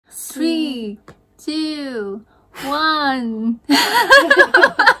3, 2, 1.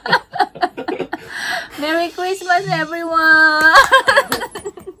 Merry Christmas, everyone!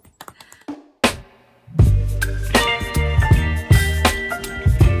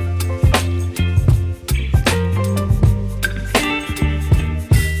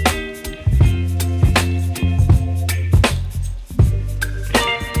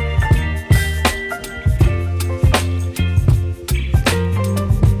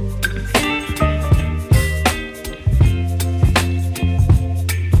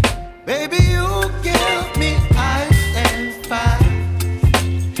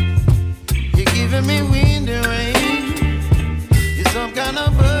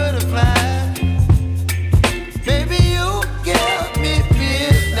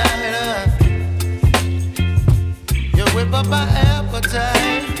 My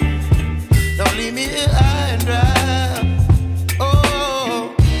appetite, don't leave me here high and dry.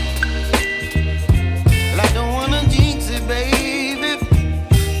 Oh, well, I don't wanna jinx it, baby,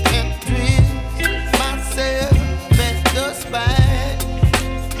 and twist myself at the spine.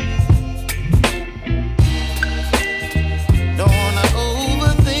 Don't wanna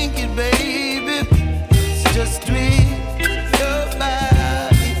overthink it, baby. It's just twist your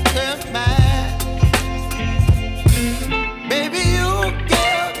body and mine. Baby, you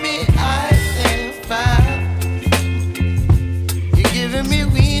give me ice and fire. You're giving me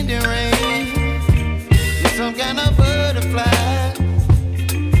wind and rain. You're some kind of butterfly.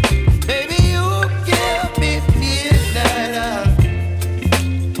 Baby, you give me midnight.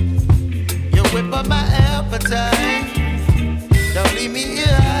 You whip up my appetite. Don't leave me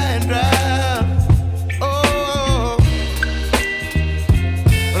here high and dry. Oh,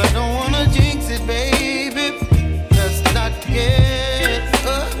 but I don't wanna jinx it, baby. Not get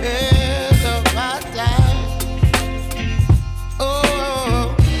ahead of my time.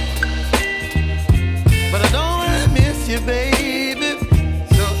 Oh, but I don't wanna miss you, baby.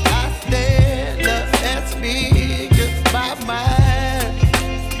 So I stand up and speak just my mind.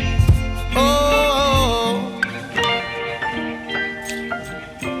 Oh.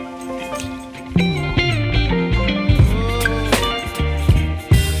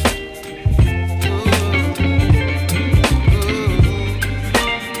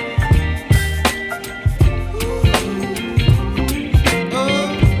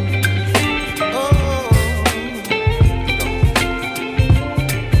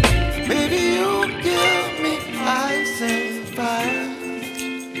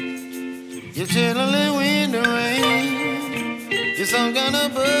 You're chilling wind and rain. You're some kind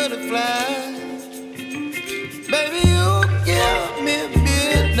of butterfly. Baby, you give me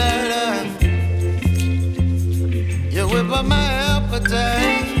midnight. You whip up my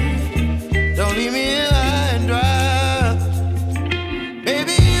appetite. Don't leave me here high and dry.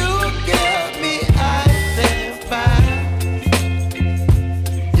 Baby, you give me ice and fire.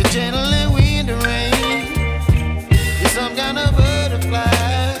 You're channeling wind and rain. You're some kind of butterfly.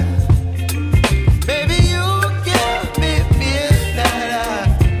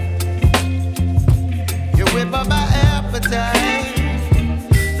 My appetite,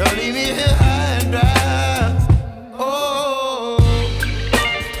 don't leave me here high and dry. Oh,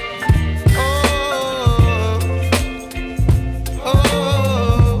 oh, oh,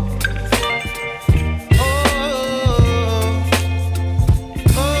 oh,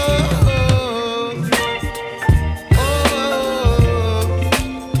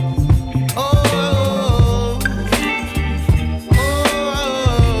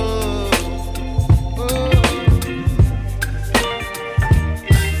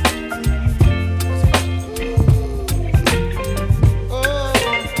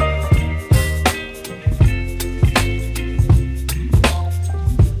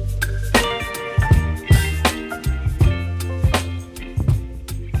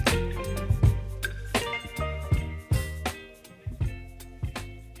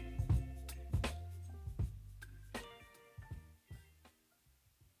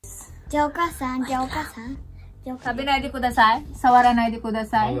 Sabi na hindi kudasai, sawara na hindi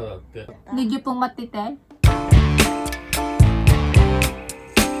kudasai. Medyo pong matite.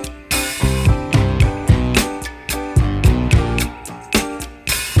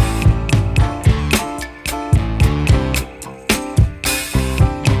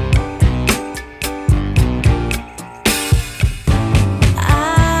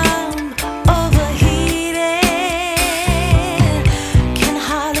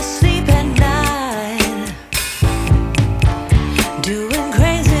 Doing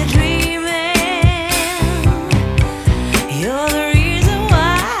crazy dreaming.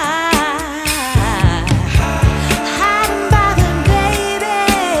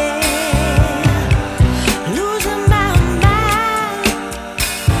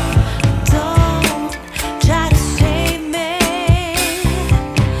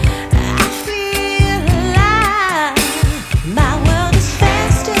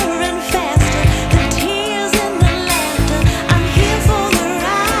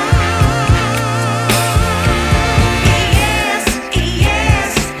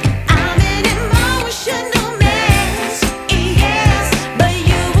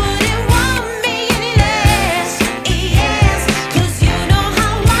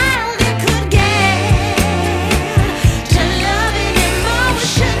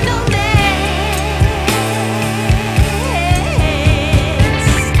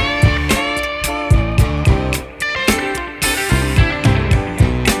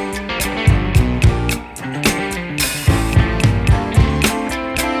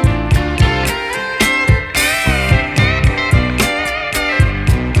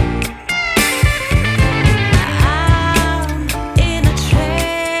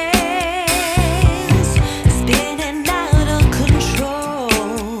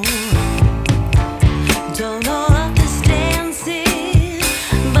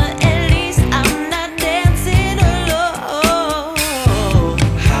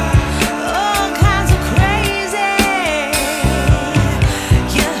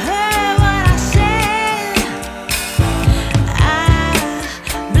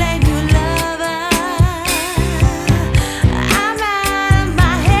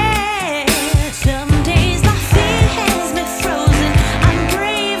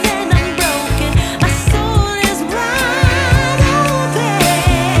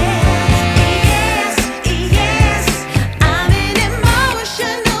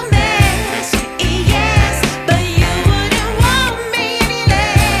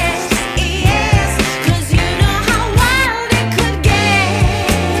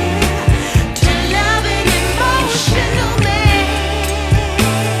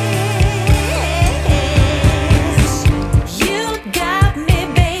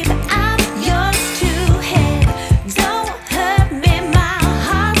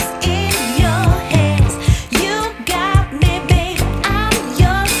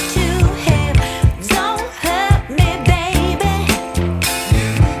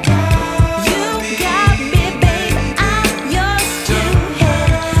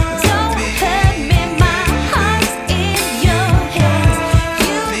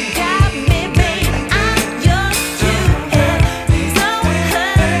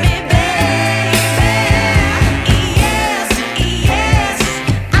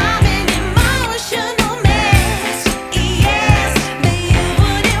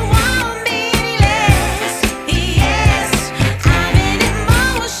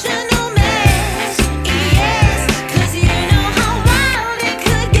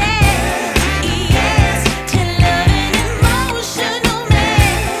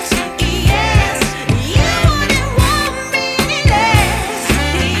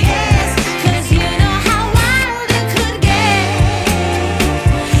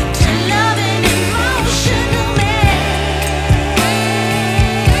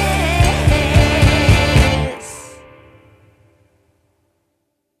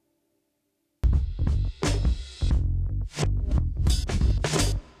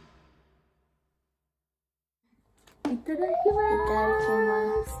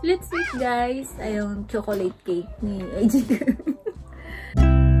 Itadakimasu. Let's eat, guys. Ayun, chocolate cake ni Eiji.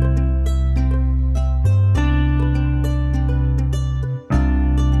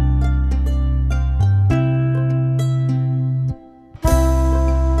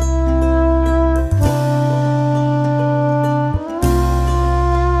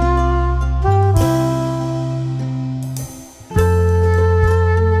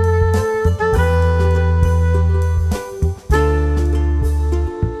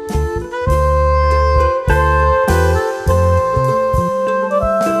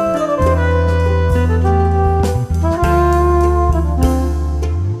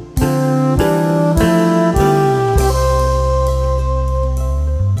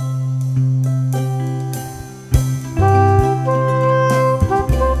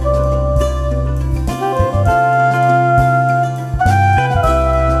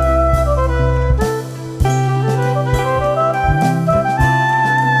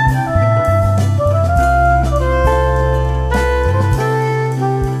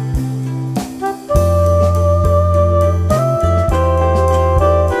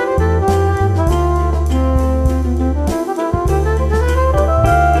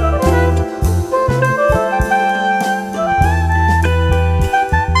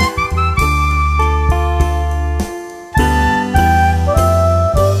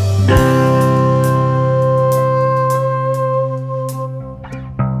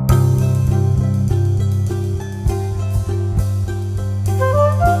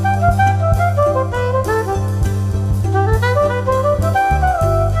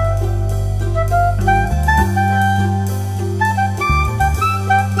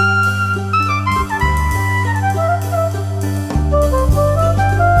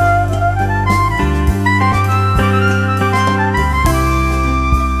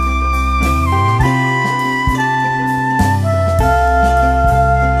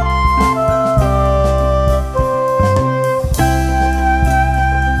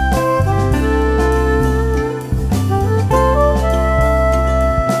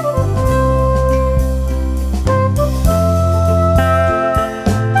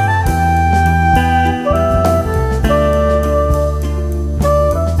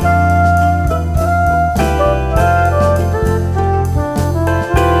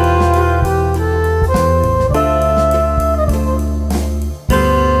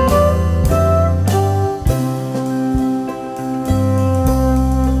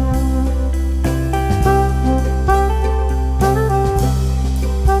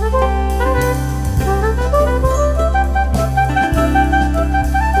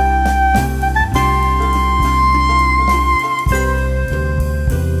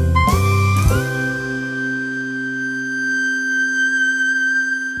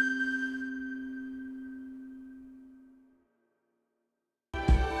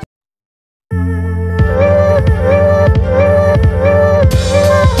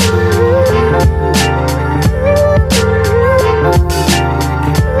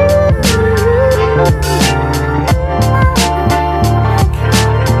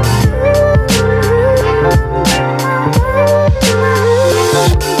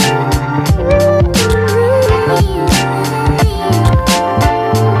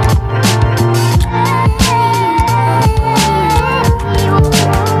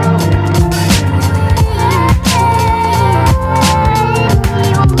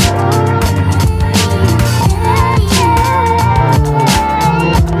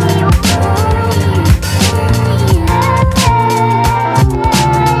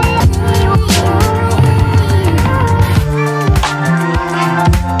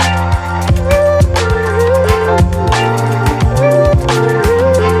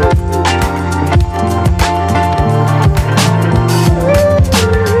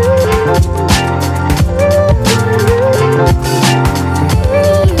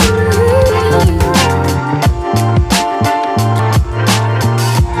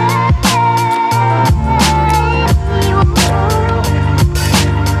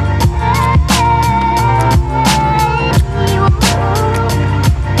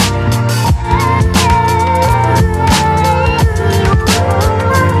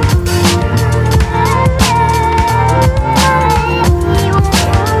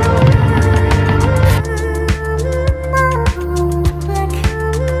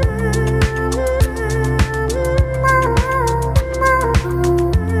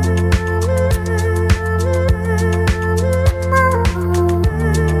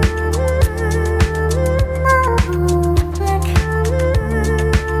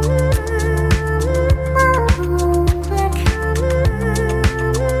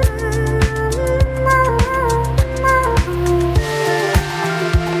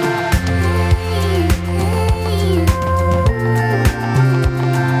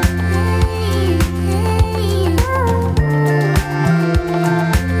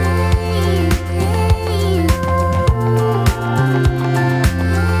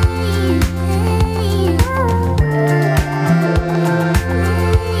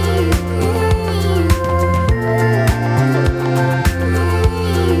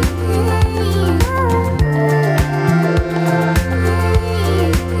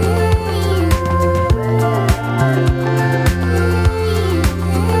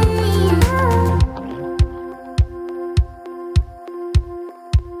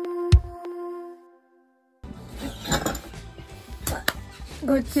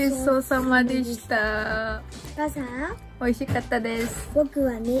 ごちそうさまでした。お母さん、美味しかったです。僕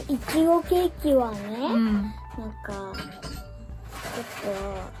はね、いちごケーキはね、うん。なんか、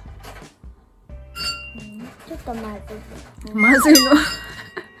ちょっとまずい。まずいの。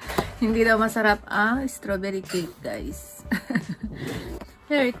Hindi daw masarap ang strawberry cake, guys.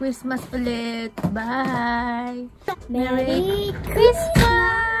 Merry Christmas ulit. Bye. Merry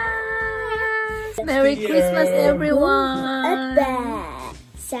Christmas! Merry Christmas, everyone.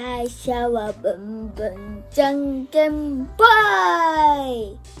 Sasha bum bum jangkem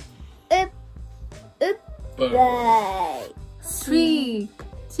bye. Up, bye. 3,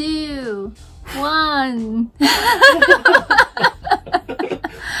 2, 1.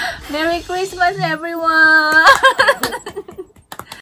 Merry Christmas, everyone.